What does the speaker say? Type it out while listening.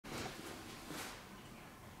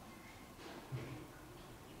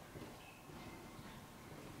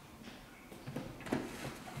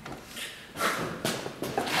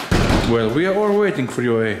Well, we are all waiting for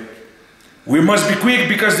you, eh? We must be quick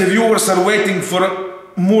because the viewers are waiting for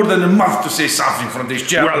more than a month to say something from this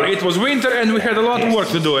channel. Well, it was winter and we had a lot of work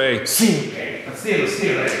to do, eh? See, but still,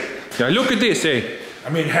 eh? Yeah, look at this, eh? I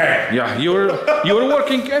mean, hey. Yeah, you're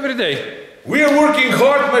working every day. We are working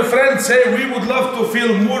hard, my friends. Hey, we would love to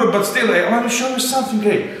film more, but still, I want to show you something,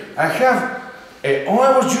 hey.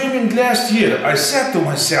 I was dreaming last year. I said to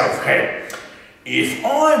myself, hey, if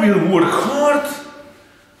I will work hard,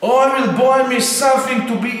 I will buy me something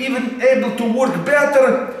to be even able to work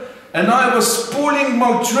better. And I was pulling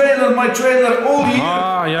my trailer all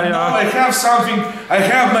year. And now I have something, I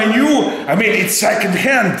have my new, I mean, it's second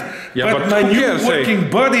hand. Yeah, but my new working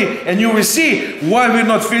body, and you will see why we're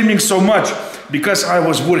not filming so much. Because I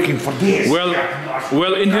was working for this.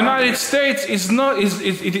 Well, in the United States,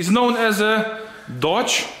 it is known as a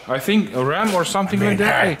Dodge, I think, a Ram or something like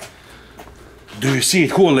that. Hey. Do you see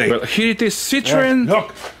it, Holy? Well, here it is, Citroen.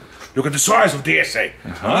 Look at the size of this, eh?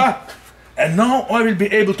 And now I will be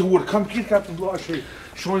able to work. Come here, Captain Blue,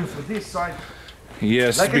 show you for this side.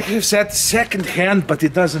 Yes. Like I said, second hand, but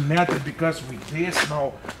it doesn't matter because with this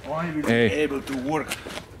now I will be able to work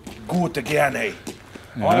good again, eh?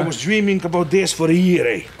 I was dreaming about this for a year,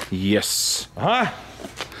 eh? Yes.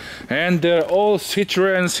 And they're all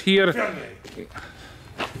Citroens here.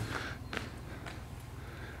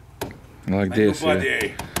 Like this.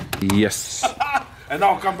 Yes. And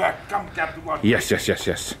now come back, come Captain Blue. Yes.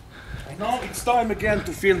 And now it's time again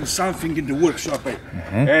to film something in the workshop, eh?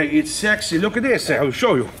 Hey, it's sexy. Look at this, eh? I'll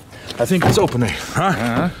show you. I think it's open,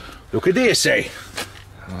 eh? Look at this, eh?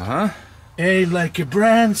 Hey, like a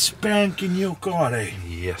brand spanking new car, eh?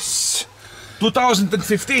 Yes.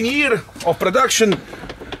 2015 year of production,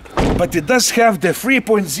 but it does have the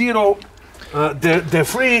 3.0, the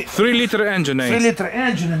 3-liter engine, eh? 3-liter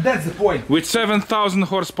engine, and that's the point. With 7,000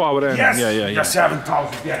 horsepower, eh? Yes, yeah.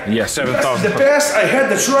 7,000, yeah. Yeah, 7,000. In the past, I had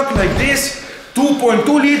the truck like this,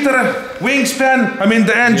 2.2-liter wingspan, I mean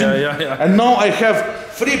the engine, and now I have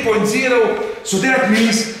 3.0, so that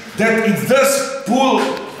means that it does pull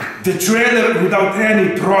the trailer without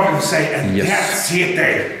any problems, eh? And that's it,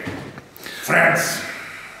 eh? Friends,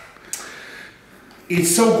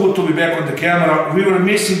 it's so good to be back on the camera. We were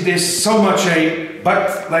missing this so much, eh?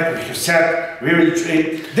 But like you said, we will.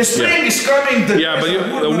 The spring is coming. But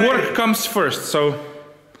the work comes first, so.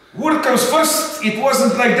 Work comes first. It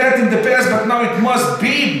wasn't like that in the past, but now it must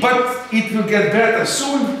be. But it will get better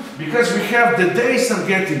soon because we have the days are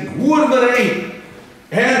getting warmer, eh?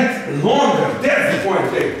 And longer. That's the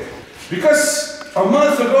point, eh? Because a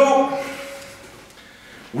month ago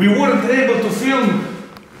we weren't able to film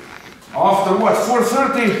after what,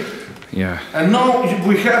 4:30? Yeah. And now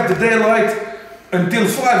we have the daylight until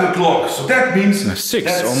 5 o'clock. So that means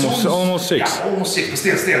 6, almost 6. Yeah, almost 6,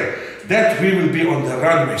 but still. That we will be on the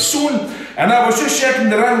runway soon. And I was just checking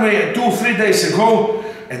the runway 2-3 days ago,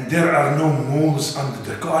 and there are no moles under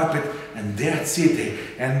the carpet, and that's it. Eh?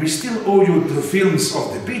 And we still owe you the films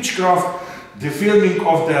of the Beechcraft, the filming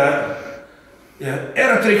of the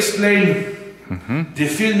AS3X plane, the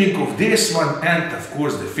filming of this one, and of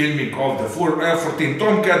course the filming of the F-14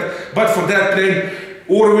 Tomcat. But for that plane,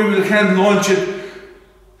 or we will hand launch it,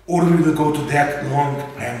 or we will go to that long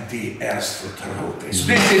empty airstrip road. So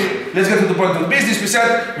that's it. Let's get to the point of business. We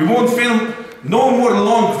said we won't film no more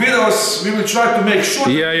long videos. We will try to make short.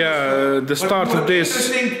 The start of this.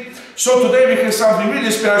 So today we have something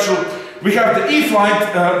really special. We have the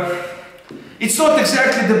E-flite. It's not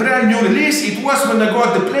exactly the brand new release. It was when I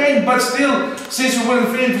got the plane, but still, since we weren't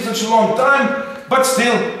filming for such a long time, but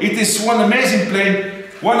still, it is one amazing plane,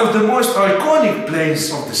 one of the most iconic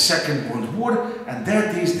planes of the Second World War, and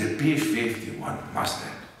that is the P-51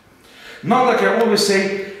 Mustang. Now, like I always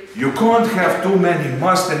say, you can't have too many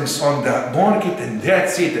Mustangs on the market, and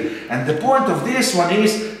that's it. And the point of this one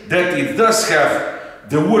is that it does have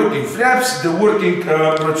the working flaps, the working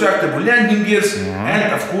retractable landing gears,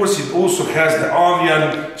 and of course it also has the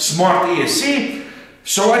Avian Smart ESC.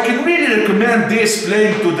 So I can really recommend this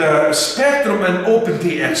plane to the Spektrum and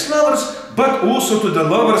OpenTX lovers, but also to the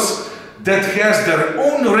lovers that has their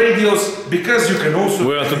own radios, because you can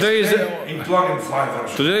also in plug-and-fly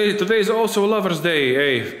version. Today is also Lover's Day,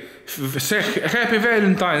 eh? Happy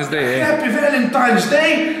Valentine's Day, eh? Happy Valentine's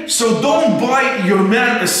Day! So don't buy your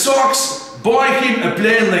man a socks. Buy him a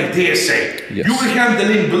plane like this, eh? Yes. You will have the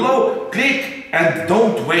link below, click, and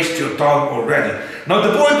don't waste your time already. Now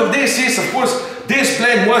the point of this is, of course, this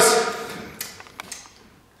plane was...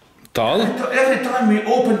 Every time we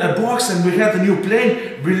open a box and we have a new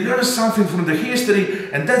plane, we learn something from the history,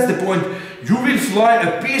 and that's the point. You will fly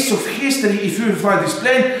a piece of history if you fly this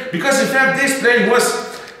plane, because in fact this plane was...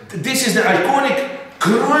 This is the iconic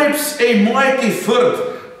Cripes A'Mighty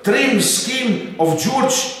third trim scheme of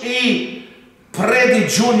George E. Preddy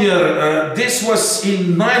Jr. This was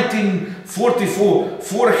in 1944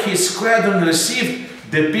 for his squadron received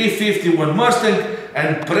the P-51 Mustang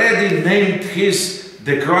and Preddy named his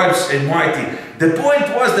the Cripes A'Mighty. The point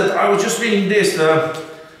was that I was just reading this,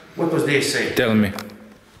 what was they say? Tell me.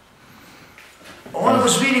 Oh, I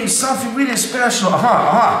was reading something really special.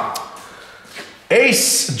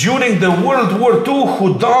 Ace during the World War II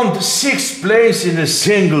who downed 6 planes in a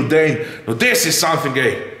single day. Now this is something,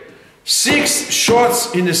 6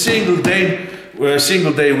 shots in a single day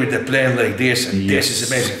with a plane like this, and this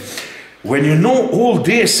is amazing. When you know all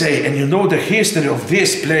this, and you know the history of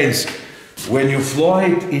these planes, when you fly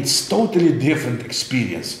it, it's totally different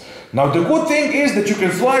experience. Now the good thing is that you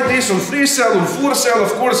can fly this on 3 cell, on 4 cell,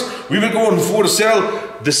 of course, we will go on 4 cell,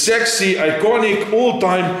 the sexy, iconic,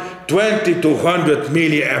 all-time 2200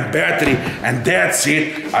 milliamp battery, and that's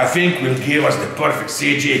it, I think will give us the perfect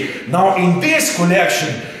CG. Now in this collection,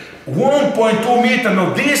 1.2 meter,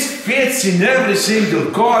 now this fits in every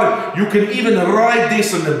single car. You can even ride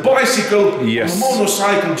this on a bicycle, on a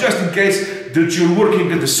motorcycle, just in case that you're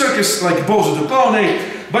working at the circus like Bowser the Clown,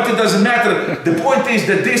 but it doesn't matter. The point is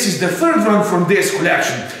that this is the third one from this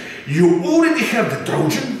collection. You already have the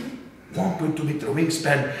Trojan, 1.2 meter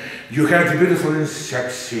wingspan. You have the beautiful and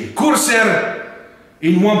sexy Corsair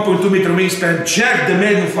in 1.2 meter wingspan. Check the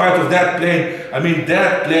manual flight of that plane. I mean,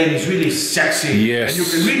 that plane is really sexy. Yes. And you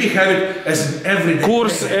can really have it as an everyday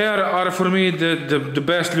Corsair are for me the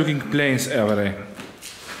best looking planes ever.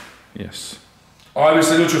 Yes. I will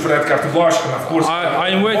salute you for that, Captain Bosch, and of course...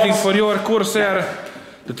 I'm waiting for your Corsair,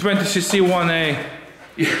 the 20cc 1A.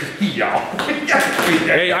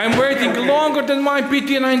 Hey, I'm waiting longer than my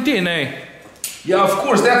PT19, Yeah, of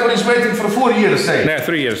course, that one is waiting for 4 years, No,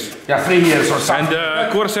 3 years. Yeah, 3 years or something. And the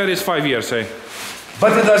Corsair is 5 years,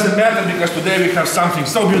 But it doesn't matter because today we have something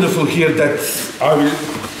so beautiful here that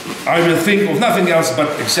I will think of nothing else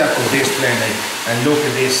but except of this plane, and look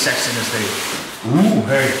at this sexiness, Ooh,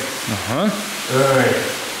 hey.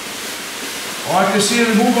 I can see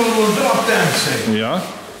removable drop tanks, Yeah.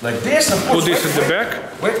 Like this, of course. Put this in the back.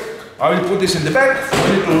 Wait, I will put this in the back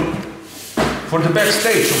for the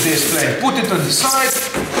backstage of this plane. Put it on the side,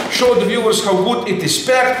 show the viewers how good it is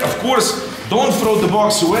packed. Of course, don't throw the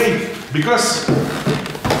box away because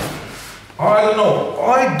I don't know.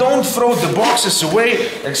 I don't throw the boxes away,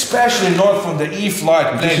 especially not from the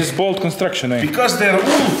E-flite plane. This is bolt construction, Because they're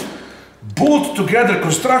all bolt together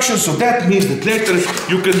construction, so that means that later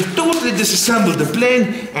you can totally disassemble the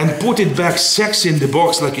plane and put it back sexy in the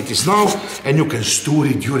box like it is now, and you can store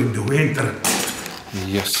it during the winter.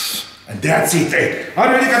 Yes. And that's it, Are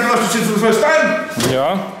you ready, Captain Bosch, to see it for the first time?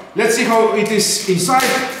 Yeah. Let's see how it is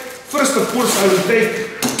inside. First, of course, I will take,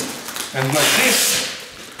 and like this,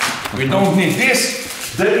 we don't need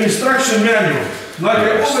this, the instruction manual. Like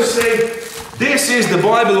I always say, this is the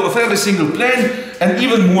Bible of every single plane, and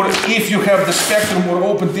even more if you have the Spektrum or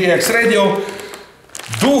Open TX radio.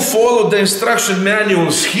 Do follow the instruction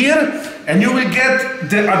manuals here, and you will get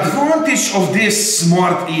the advantage of this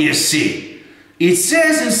Smart ESC. It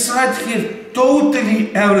says inside here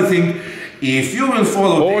totally everything. If you will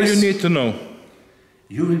follow all you need to know,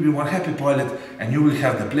 you will be one happy pilot, and you will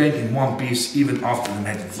have the plane in one piece even after the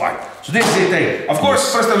maiden flight. So this is it. Of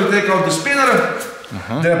course, first I will take out the spinner,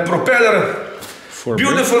 the propeller,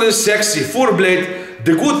 beautiful and sexy 4-blade.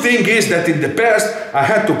 The good thing is that in the past I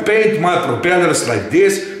had to paint my propellers like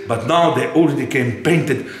this, but now they already came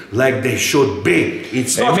painted like they should be.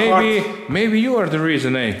 It's not hard. Maybe you are the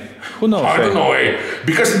reason, Who knows? I don't know,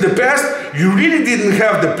 Because in the past you really didn't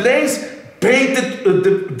have the planes painted,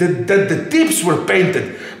 the tips were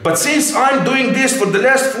painted. But since I'm doing this for the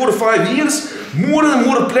last 4 or 5 years, more and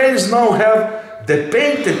more planes now have the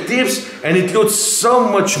painted tips, and it looks so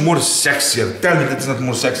much more sexier. Tell me that's not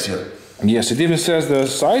more sexier. Yes, it even says the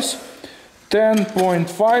size,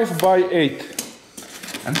 10.5 by 8.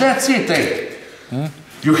 And that's it,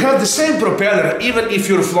 You have the same propeller even if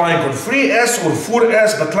you're flying on 3S or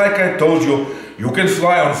 4S, but like I told you, you can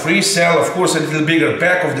fly on 3 cell, of course a little bigger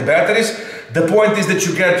pack of the batteries. The point is that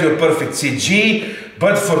you get your perfect CG,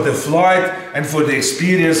 but for the flight and for the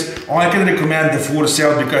experience, I can recommend the 4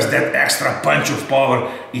 cell because that extra punch of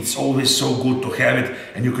power, it's always so good to have it,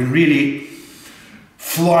 and you can really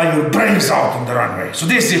fly your brains out on the runway. So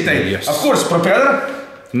this is it, Yes. Of course, propeller.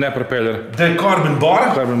 No propeller. The carbon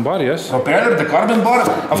bar. Carbon bar, yes. Propeller, the carbon bar.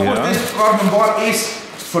 Of course, this carbon bar is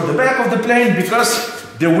for the back of the plane because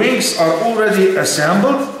the wings are already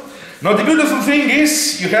assembled. Now the beautiful thing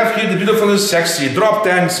is, you have here the beautiful and sexy drop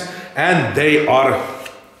tanks, and they are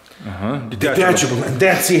Detachable, and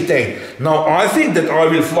that's it, eh? Now I think that I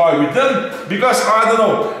will fly with them because I don't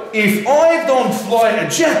know, if I don't fly a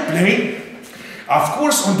jet plane, of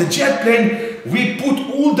course on the jet plane we put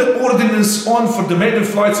all the ordnance on for the maiden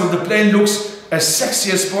flight so the plane looks as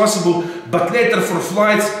sexy as possible, but later for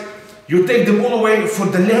flights you take them all away for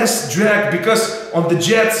the less drag because on the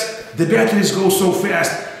jets the batteries go so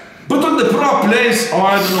fast. But on the prop planes,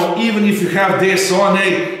 I don't know, even if you have this on,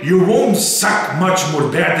 you won't suck much more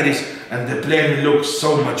batteries and the plane looks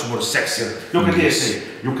so much more sexier. Look at this,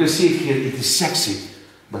 you can see it here, it is sexy,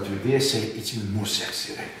 but with this, it's even more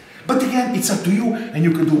sexy. But again, it's up to you and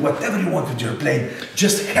you can do whatever you want with your plane.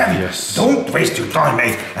 Just have it. Don't waste your time,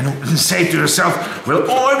 and say to yourself, well,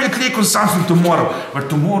 I will click on something tomorrow, but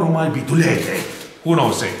tomorrow might be too late, Who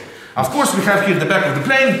knows, Of course, we have here the back of the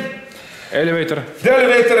plane. Elevator. The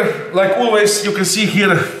elevator, like always, you can see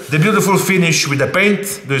here the beautiful finish with the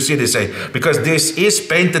paint. Do you see this? Because this is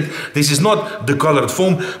painted. This is not the colored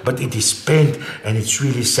foam, but it is paint and it's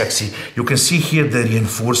really sexy. You can see here the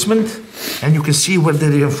reinforcement and you can see where the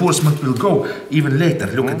reinforcement will go even later.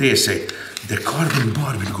 Look at this. The carbon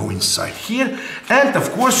bar will go inside here. And of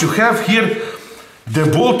course, you have here the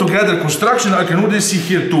bolt together construction. I can already see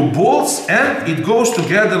here 2 bolts and it goes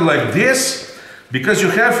together like this. Because you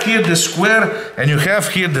have here the square and you have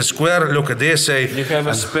here the square. Look at this. You have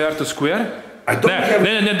a spare to square? I don't have,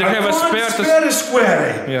 they have a spare to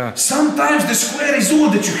square. Yeah. Sometimes the square is all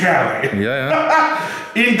that you have.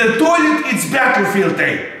 In the toilet, it's battlefield.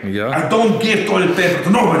 I don't give toilet paper to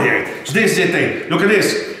nobody. So this is it. Look at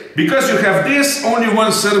this. Because you have this, only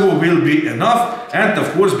 1 servo will be enough. And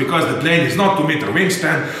of course, because the plane is not 2-meter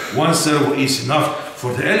wingspan, 1 servo is enough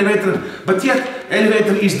for the elevator. But yet,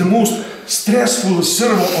 elevator is the most stressful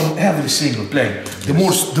servo on every single plane. The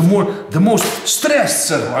most stressed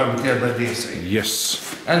servo I would have like this.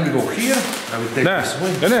 Yes. And we go here. I will take this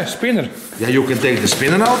away. Spinner. Yeah, you can take the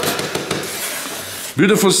spinner out.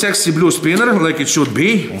 Beautiful, sexy blue spinner, like it should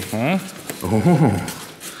be.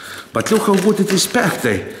 But look how good it is packed,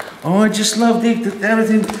 Oh, I just love it that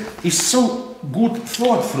everything is so good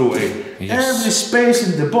thought through, Every space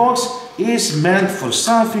in the box is meant for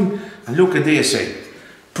something. And look at this,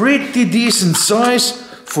 Pretty decent size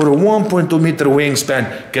for a 1.2-meter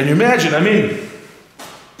wingspan. Can you imagine? I mean,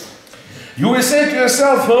 you will say to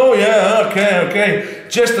yourself, oh yeah, okay,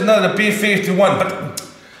 just another P-51. But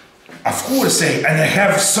of course, and I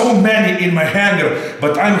have so many in my hangar,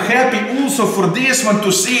 but I'm happy also for this one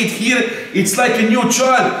to see it here. It's like a new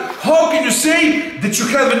child. How can you say that you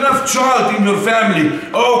have enough child in your family?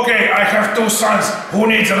 Okay, I have 2 sons. Who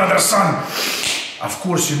needs another son? Of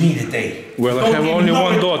course you need it, Well, I have only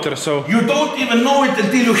 1 daughter, so... You don't even know it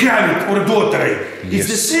until you have it, or a daughter, It's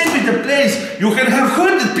the same with the planes. You can have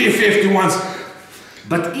 100 P-51s,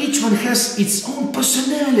 but each one has its own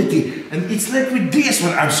personality. And it's like with this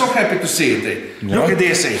one, I'm so happy to see it, Look at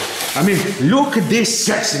this, I mean, look at this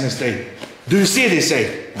sexiness, Do you see this,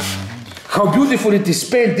 How beautiful it is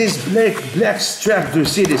painted, this black strap, do you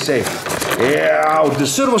see this, Yeah, the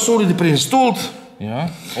servo's already pre-installed.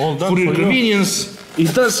 All done for your convenience.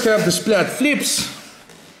 It does have the splat flips.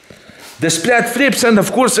 And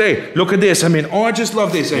of course, look at this. I mean, oh, I just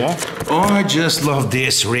love this. Oh, I just love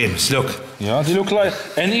these rims. Look. Yeah, they look like,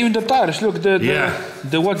 and even the tires. Look,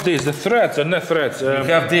 the what's this? The threads or not threads? You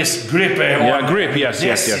have this grip. Grip.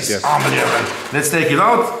 Yes. Unbelievable. Let's take it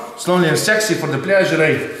out. Slowly and sexy for the pleasure.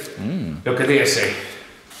 Look at this.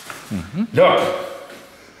 Look.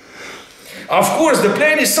 Of course, the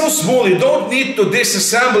plane is so small, you don't need to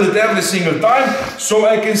disassemble it every single time. So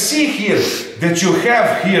I can see here that you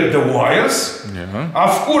have here the wires.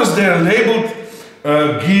 Of course, they're labeled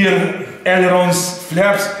gear, ailerons,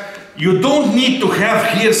 flaps. You don't need to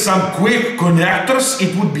have here some quick connectors.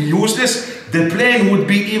 It would be useless. The plane would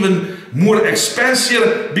be even more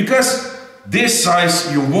expensive because this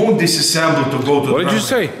size you won't disassemble to go to. What did you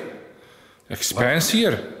say?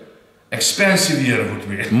 Expensive? Expensive year would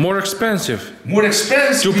be. More expensive. More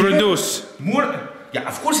expensive to produce. Yeah,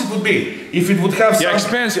 of course it would be. If it would have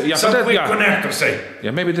some quick connectors,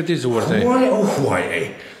 Yeah, maybe that is the word. Why? Oh,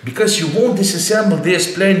 why? Because you won't disassemble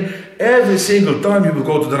this plane every single time you will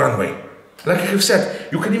go to the runway. Like I have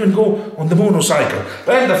said, you can even go on the motorcycle.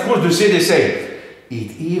 And of course, you see they say,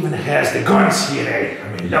 it even has the guns here. I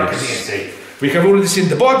mean, look at this. We have already seen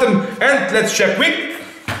the bottom, and let's check quick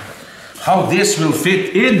how this will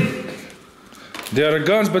fit in. There are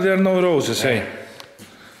guns, but there are no roses,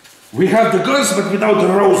 We have the guns, but without the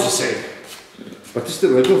roses, But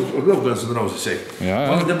still, I love guns and roses,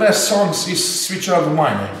 One of the best songs is Switch Out of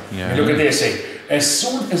Mine, Look at this, As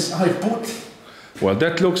soon as I put... Well,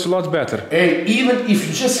 that looks a lot better. Even if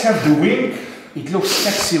you just have the wing, it looks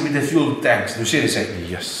sexy with the fuel tanks. Do you see this?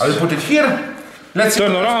 Yes. I will put it here. Let's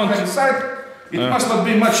turn around. Inside. It must not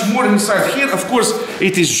be much more inside here. Of course,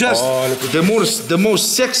 it is just the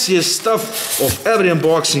most sexiest stuff of every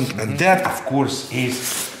unboxing, and that, of course,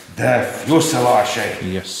 is the fuselage.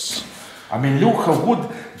 Yes. I mean, look how good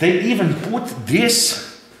they even put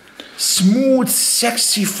this smooth,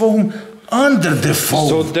 sexy foam under the foam.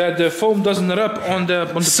 So that the foam doesn't rub on the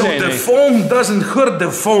plane. So the foam doesn't hurt the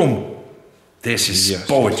foam. This is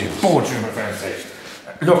poetry, poetry, my friends.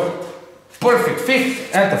 Look. Perfect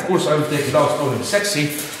fit, and of course I will take it out, totally sexy.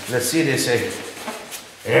 Let's see this.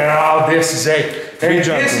 Yeah, this is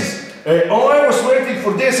oh, I was waiting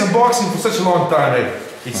for this unboxing for such a long time.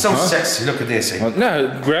 It's so sexy. Look at this.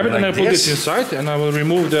 Now grab it, like, and I put this inside, and I will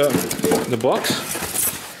remove the box.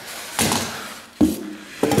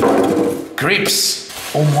 Cripes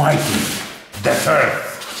A'Mighty, the third.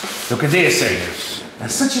 Look at this. And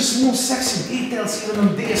such a small, sexy details even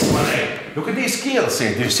on this one. Look at these scales. Do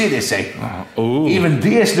you see this? Even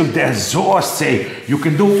this, look, the exhaust. You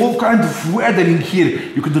can do all kinds of weathering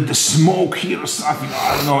here. You can do the smoke here or something.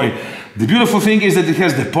 I don't know. The beautiful thing is that it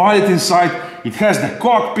has the pilot inside. It has the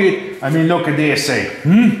cockpit. I mean, look at this.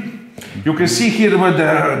 You can see here where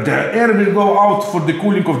the air will go out for the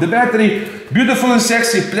cooling of the battery. Beautiful and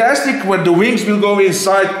sexy plastic where the wings will go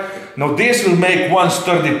inside. Now this will make one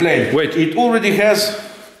sturdy plane. Wait, it already has.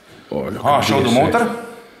 Oh, look at show this, the motor.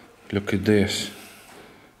 Look at this.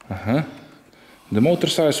 The motor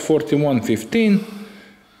size 4115.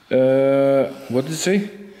 What did it say?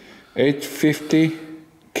 850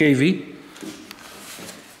 kV.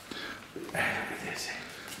 Look at this.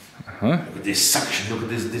 Look at this suction. Look at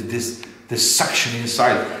this suction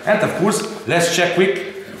inside. And of course, let's check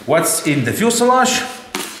quick what's in the fuselage.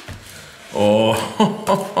 Oh,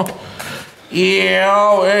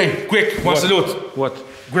 yeah, hey, quick, one salute. What?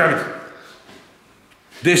 Grab it.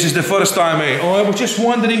 This is the first time, Oh, I was just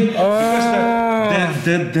wondering, because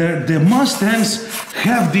the Mustangs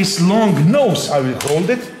have this long nose. I will hold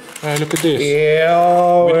it. Look at this.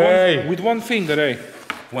 Yeah, with one finger,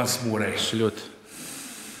 Once more, Salute.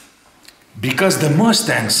 Because the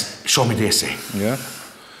Mustangs, show me this, Yeah.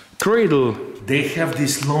 Cradle. They have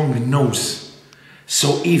this long nose.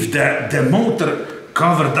 So if the motor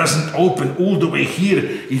cover doesn't open all the way here,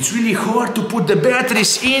 it's really hard to put the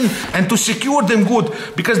batteries in and to secure them good,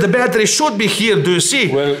 because the battery should be here. Do you see?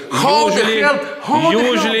 Well,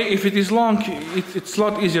 usually if it is long, it's a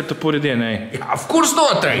lot easier to put it in, Yeah, of course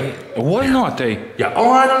not, Why not, Yeah,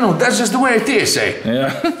 oh, I don't know. That's just the way it is,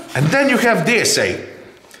 Yeah. And then you have this,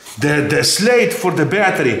 the slate for the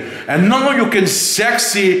battery, and now you can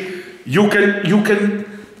you can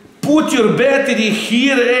put your battery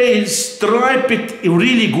here, stripe it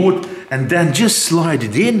really good, and then just slide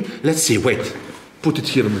it in. Let's see, wait. Put it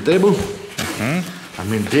here on the table. I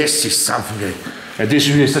mean, this is something. This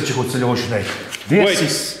is really such a good solution. This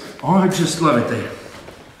is, oh, I just love it.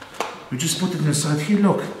 You just put it inside here,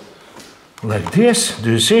 look. Like this,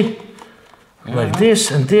 do you see? Like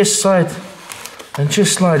this, and this side. And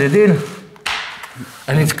just slide it in.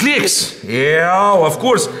 And it clicks. Yeah, of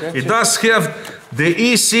course. It does have the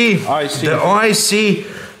EC, the IC.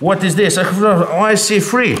 What is this? I have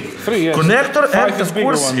IC3 yes. connector, 5 and is of bigger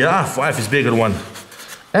course, one. yeah, 5 is bigger one.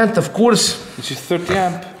 And of course, this is 30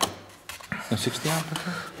 amp and 60 amp.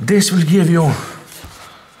 This will give you,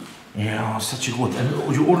 yeah, such a good.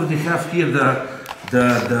 And you already have here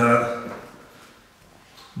the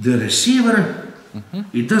receiver.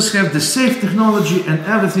 It does have the safe technology and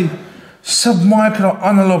everything. Sub-micro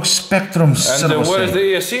analog Spektrum. And where is the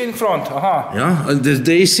ESC in front? Yeah, and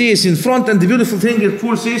the EC is in front, and the beautiful thing, of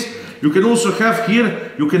course, is you can also have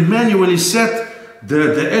here, you can manually set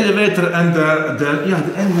the elevator and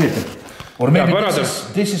the elevator. Or maybe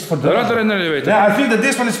this is for the rudder and elevator. Yeah, I think that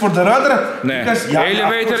this one is for the rudder. Because the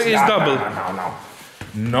elevator is double.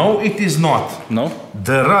 No, it is not. No?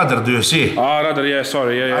 The rudder, do you see? Rudder, yeah,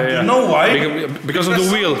 sorry, yeah. You know why? Because of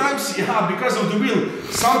the wheel. Yeah, because of the wheel.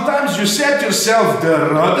 Sometimes you set yourself the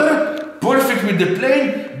rudder, perfect with the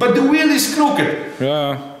plane, but the wheel is crooked.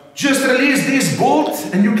 Yeah. Just release this bolt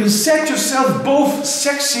and you can set yourself both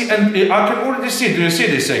sexy and... I can already see, do you see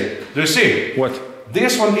this thing? Do you see? What?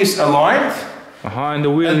 This one is aligned. And the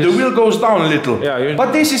wheel and the wheel goes down a little. Yeah,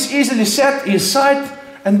 but this is easily set inside,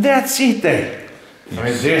 and that's it there. I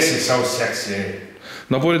mean, this is so sexy.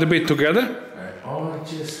 Now put it a bit together. Oh,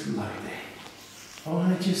 just like that. Oh,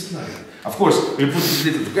 I just like it. Of course, we put it a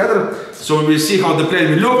little together, so we will see how the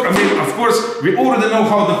plane will look. I mean, of course, we already know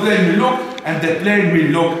how the plane will look, and the plane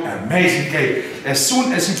will look amazing, as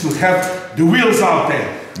soon as it will have the wheels out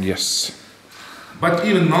there. Yes. But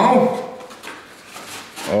even now...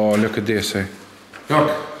 Oh, look at this, Look,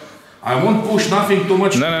 I won't push nothing too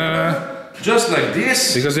much. No. Just like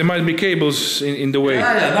this. Because there might be cables in the way.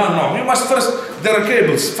 No. You must first, there are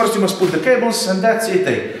cables. First you must put the cables and that's it.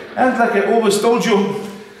 And like I always told you,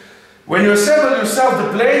 when you assemble yourself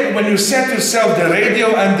the plane, when you set yourself the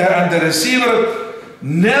radio and the receiver,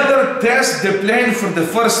 never test the plane for the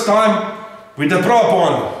first time with the prop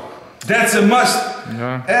on. That's a must.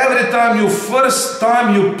 Yeah. Every time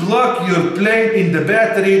you plug your plane in the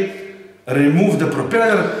battery, remove the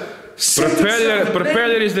propeller.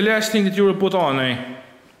 Propeller is the last thing that you will put on, eh?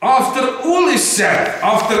 After all is set,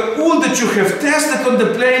 after all that you have tested on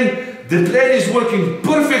the plane is working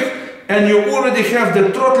perfect, and you already have the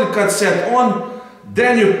throttle cut set on,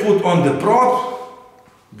 then you put on the prop,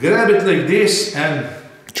 grab it like this and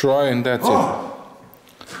try, and that's it.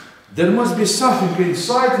 There must be something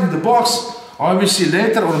inside in the box. I will see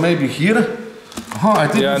later, or maybe here. I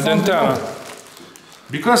didn't find it.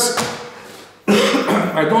 Because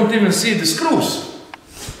I don't even see the screws.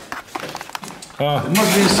 There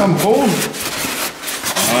must be some hole.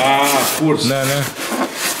 Of course. No.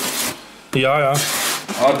 Yeah.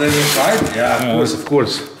 Are they inside? Yeah, of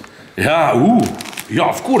course. Yeah, yeah,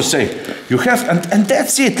 of course. You have, and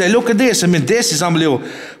that's it. Look at this. I mean, this is unbelievable.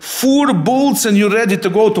 4 bolts and you're ready to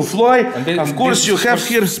go to fly. And of course, you have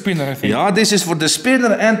here spinner, I think. Yeah, this is for the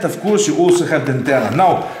spinner, and of course, you also have the antenna.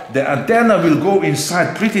 Now, the antenna will go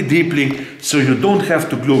inside pretty deeply, so you don't have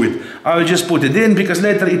to glue it. I will just put it in because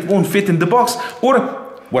later it won't fit in the box, or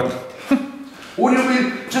what? Or you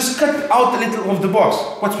will just cut out a little of the box.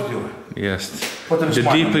 What's with you? Yes. The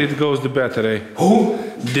deeper it goes, the better, eh? Who?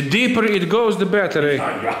 The deeper it goes, the better, eh?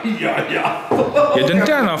 Yeah. The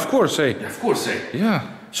antenna, of course, eh? Of course, eh? Yeah.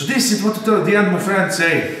 So this is what to tell at the end, my friends,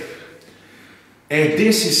 eh?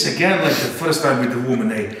 This is again like the first time with the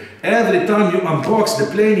woman, eh? Every time you unbox the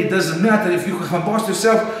plane, it doesn't matter if you have unboxed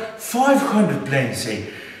yourself 500 planes, eh?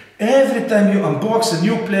 Every time you unbox a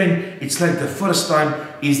new plane, it's like the first time,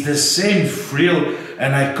 it's the same thrill,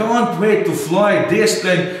 and I can't wait to fly this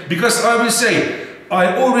plane, because I will say,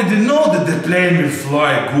 I already know that the plane will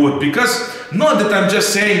fly good, because not that I'm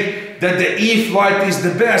just saying that the E-flite is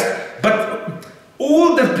the best, but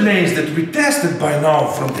all the planes that we tested by now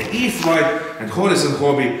from the E-flite and Horizon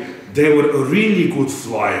Hobby, they were really good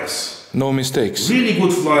flyers. No mistakes. Really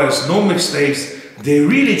good flyers, no mistakes. They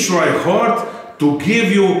really try hard to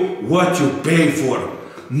give you what you pay for.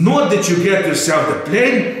 Not that you get yourself the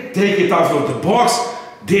plane, take it out of the box,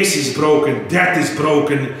 this is broken, that is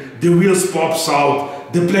broken, the wheels pops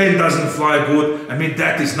out, the plane doesn't fly good. I mean,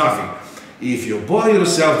 that is nothing. If you buy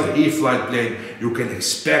yourself the E-flite plane, you can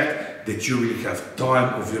expect that you will have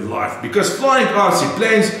time of your life. Because flying RC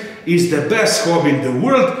planes is the best hobby in the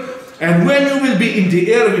world, and when you will be in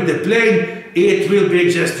the air with the plane, it will be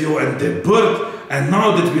just you and the bird. And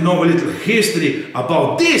now that we know a little history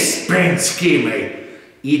about this paint scheme,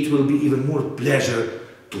 it will be even more pleasure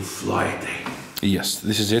to fly it. Yes,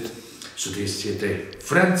 this is it. So this is it.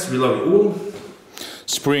 Friends, we love you all.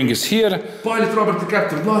 Spring is here. Pilot Robert the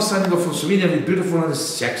Captain Blas signing off from Slovenia with beautiful and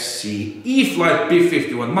sexy E-flite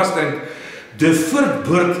P-51 Mustang, the third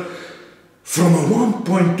bird from a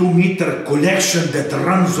 1.2 meter collection that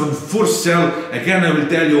runs on 4 cell. Again, I will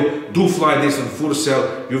tell you, do fly this on 4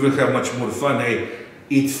 cell, you will have much more fun.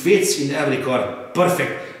 It fits in every car,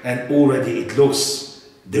 perfect, and already it looks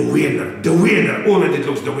the winner, already it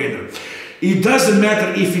looks the winner. It doesn't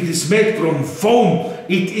matter if it is made from foam,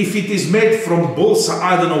 if it is made from balsa,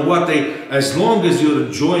 I don't know what, as long as you're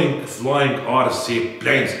enjoying flying RC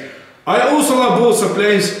planes. I also love balsa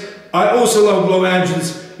planes, I also love blow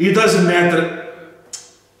engines. It doesn't matter,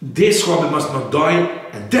 this hobby must not die,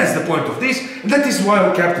 and that's the point of this, and that is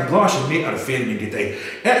why Captain Blash and me are filming it.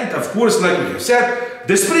 And of course, like we have said,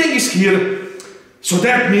 the spring is here, so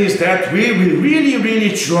that means that we will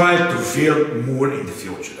really try to film more in the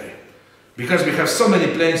future. Because we have so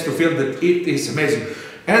many planes to film that it is amazing.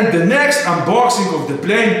 And the next unboxing of the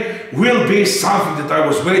plane will be something that I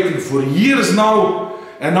was waiting for years now.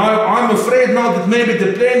 And I'm afraid now that maybe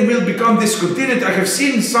the plane will become discontinued. I have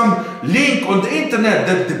seen some link on the internet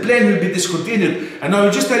that the plane will be discontinued. And I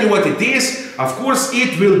will just tell you what it is. Of course,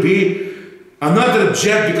 it will be another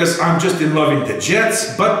jet, because I'm just in love with the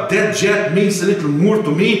jets. But that jet means a little more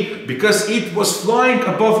to me because it was flying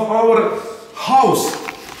above our house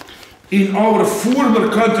in our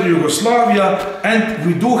former country, Yugoslavia, and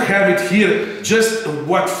we do have it here. Just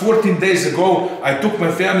 14 days ago, I took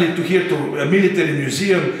my family to a military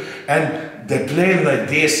museum, and the plane like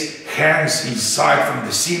this hangs inside from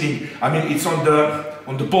the ceiling. I mean, it's on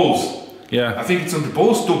the poles. Yeah. I think it's on the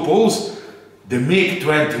poles, 2 poles. The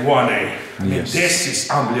MiG-21, I mean, yes. This is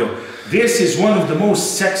unbelievable. This is one of the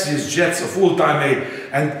most sexiest jets of all time, eh?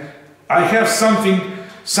 And I have something,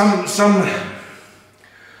 some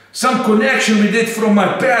connection with it from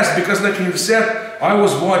my past, because like you said, I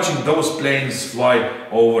was watching those planes fly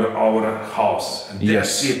over our house. And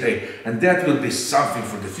that's it, eh? And that will be something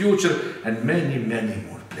for the future, and many, many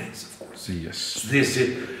more planes, of course. Yes. So this is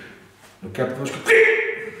it.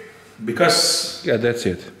 Because that's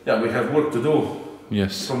it. Yeah, we have work to do.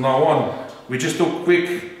 Yes. From now on, we just took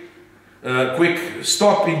quick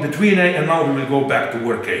stop in between, and now we will go back to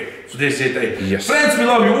work. So this is it. Yes. Friends, we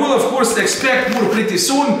love you all. Of course, expect more pretty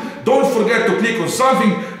soon. Don't forget to click on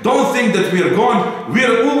something. Don't think that we are gone. We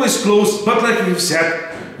are always close, but like we've said,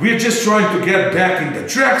 we're just trying to get back in the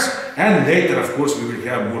tracks, and later, of course, we will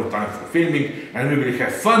have more time for filming, and we will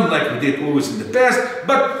have fun like we did always in the past.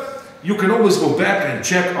 But you can always go back and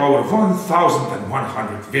check our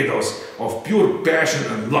 1,100 videos of pure passion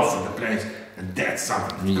and love for the planes, and that's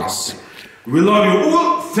something. Yes. We love you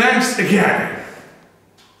all. Thanks again.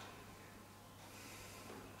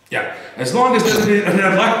 Yeah, as long as there's a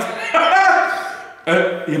red light.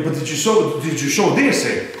 Yeah, but did you show this?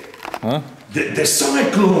 Huh? The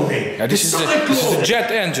cyclone. Yeah, this is a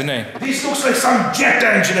jet engine. This looks like some jet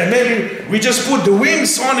engine. Maybe we just put the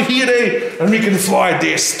wings on here, and we can fly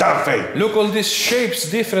this stuff. Look, all these shapes,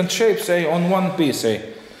 different shapes, on one piece.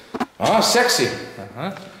 Ah, sexy.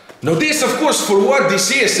 Now this, of course, for what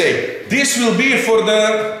this is. This will be for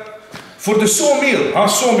the sawmill.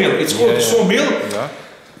 Sawmill. It's called the sawmill. Yeah.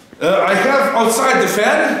 I have outside the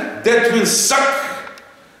fan that will suck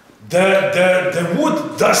the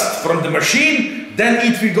wood dust from the machine. Then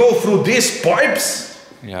it will go through these pipes.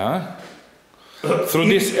 Yeah. Through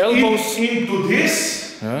these elbows. Into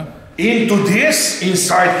this. Yeah. Into this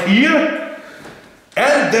inside here,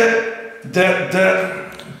 and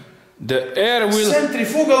the air will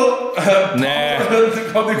centrifugal.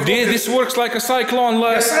 This works like a cyclone.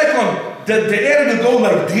 A cyclone. The air will go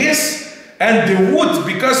like this, and the wood,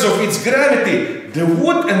 because of its gravity, the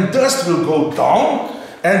wood and dust will go down,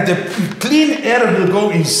 and the clean air will go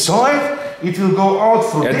inside. It will go out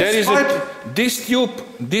through this pipe. This tube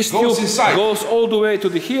goes all the way to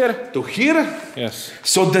here. To here? Yes.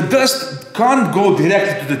 So the dust can't go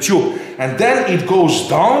directly to the tube. And then it goes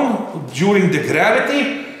down during the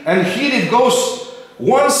gravity. And here it goes,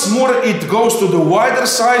 once more it goes to the wider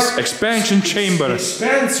size. Expansion chamber. It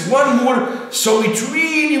expands one more. So it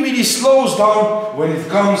really, really slows down when it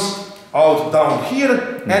comes out down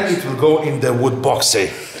here. And it will go in the wood box.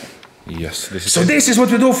 Yes. This is what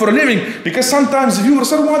we do for a living, because sometimes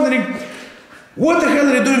viewers are wondering, what the hell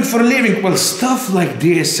are you doing for a living? Well, stuff like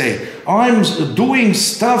this. I'm doing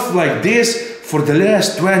stuff like this for the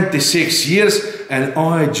last 26 years, and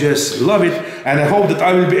I just love it. And I hope that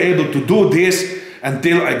I will be able to do this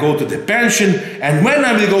until I go to the pension. And when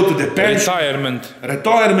I will go to the pension,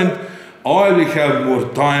 retirement, I will have more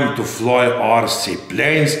time to fly RC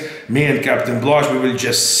planes. Me and Captain Blaž, we will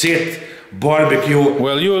just sit, barbecue.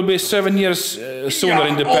 Well, you will be 7 years sooner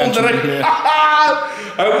in the pension.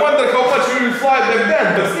 I wonder how much we will fly back then,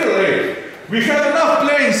 but still, we have enough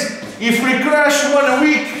planes. If we crash one a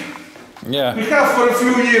week, we have for a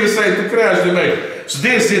few years to crash them. So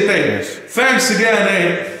this is it. Thanks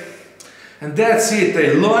again. And that's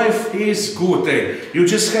it. Life is good. You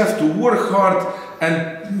just have to work hard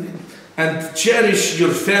and cherish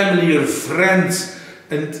your family, your friends.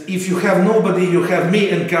 And if you have nobody, you have me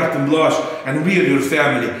and Captain Blaž, and we are your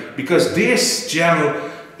family. Because this channel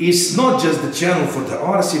is not just the channel for the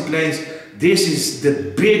RC planes. This is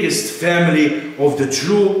the biggest family of the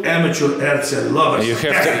true amateur RC lovers. You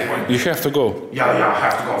have to go. Yeah, I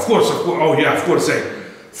have to go. Of course. Oh yeah, of course.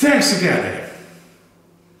 Thanks again.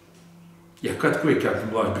 Yeah, cut quick, Captain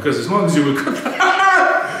Blaž, because as long as you will cut,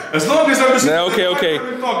 as long as I'm just okay.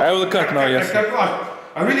 I will cut now. Yes.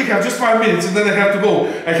 I really have just 5 minutes, and then I have to go.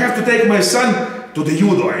 I have to take my son to the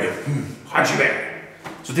judo.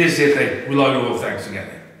 So this is it. We love you all. Thanks again.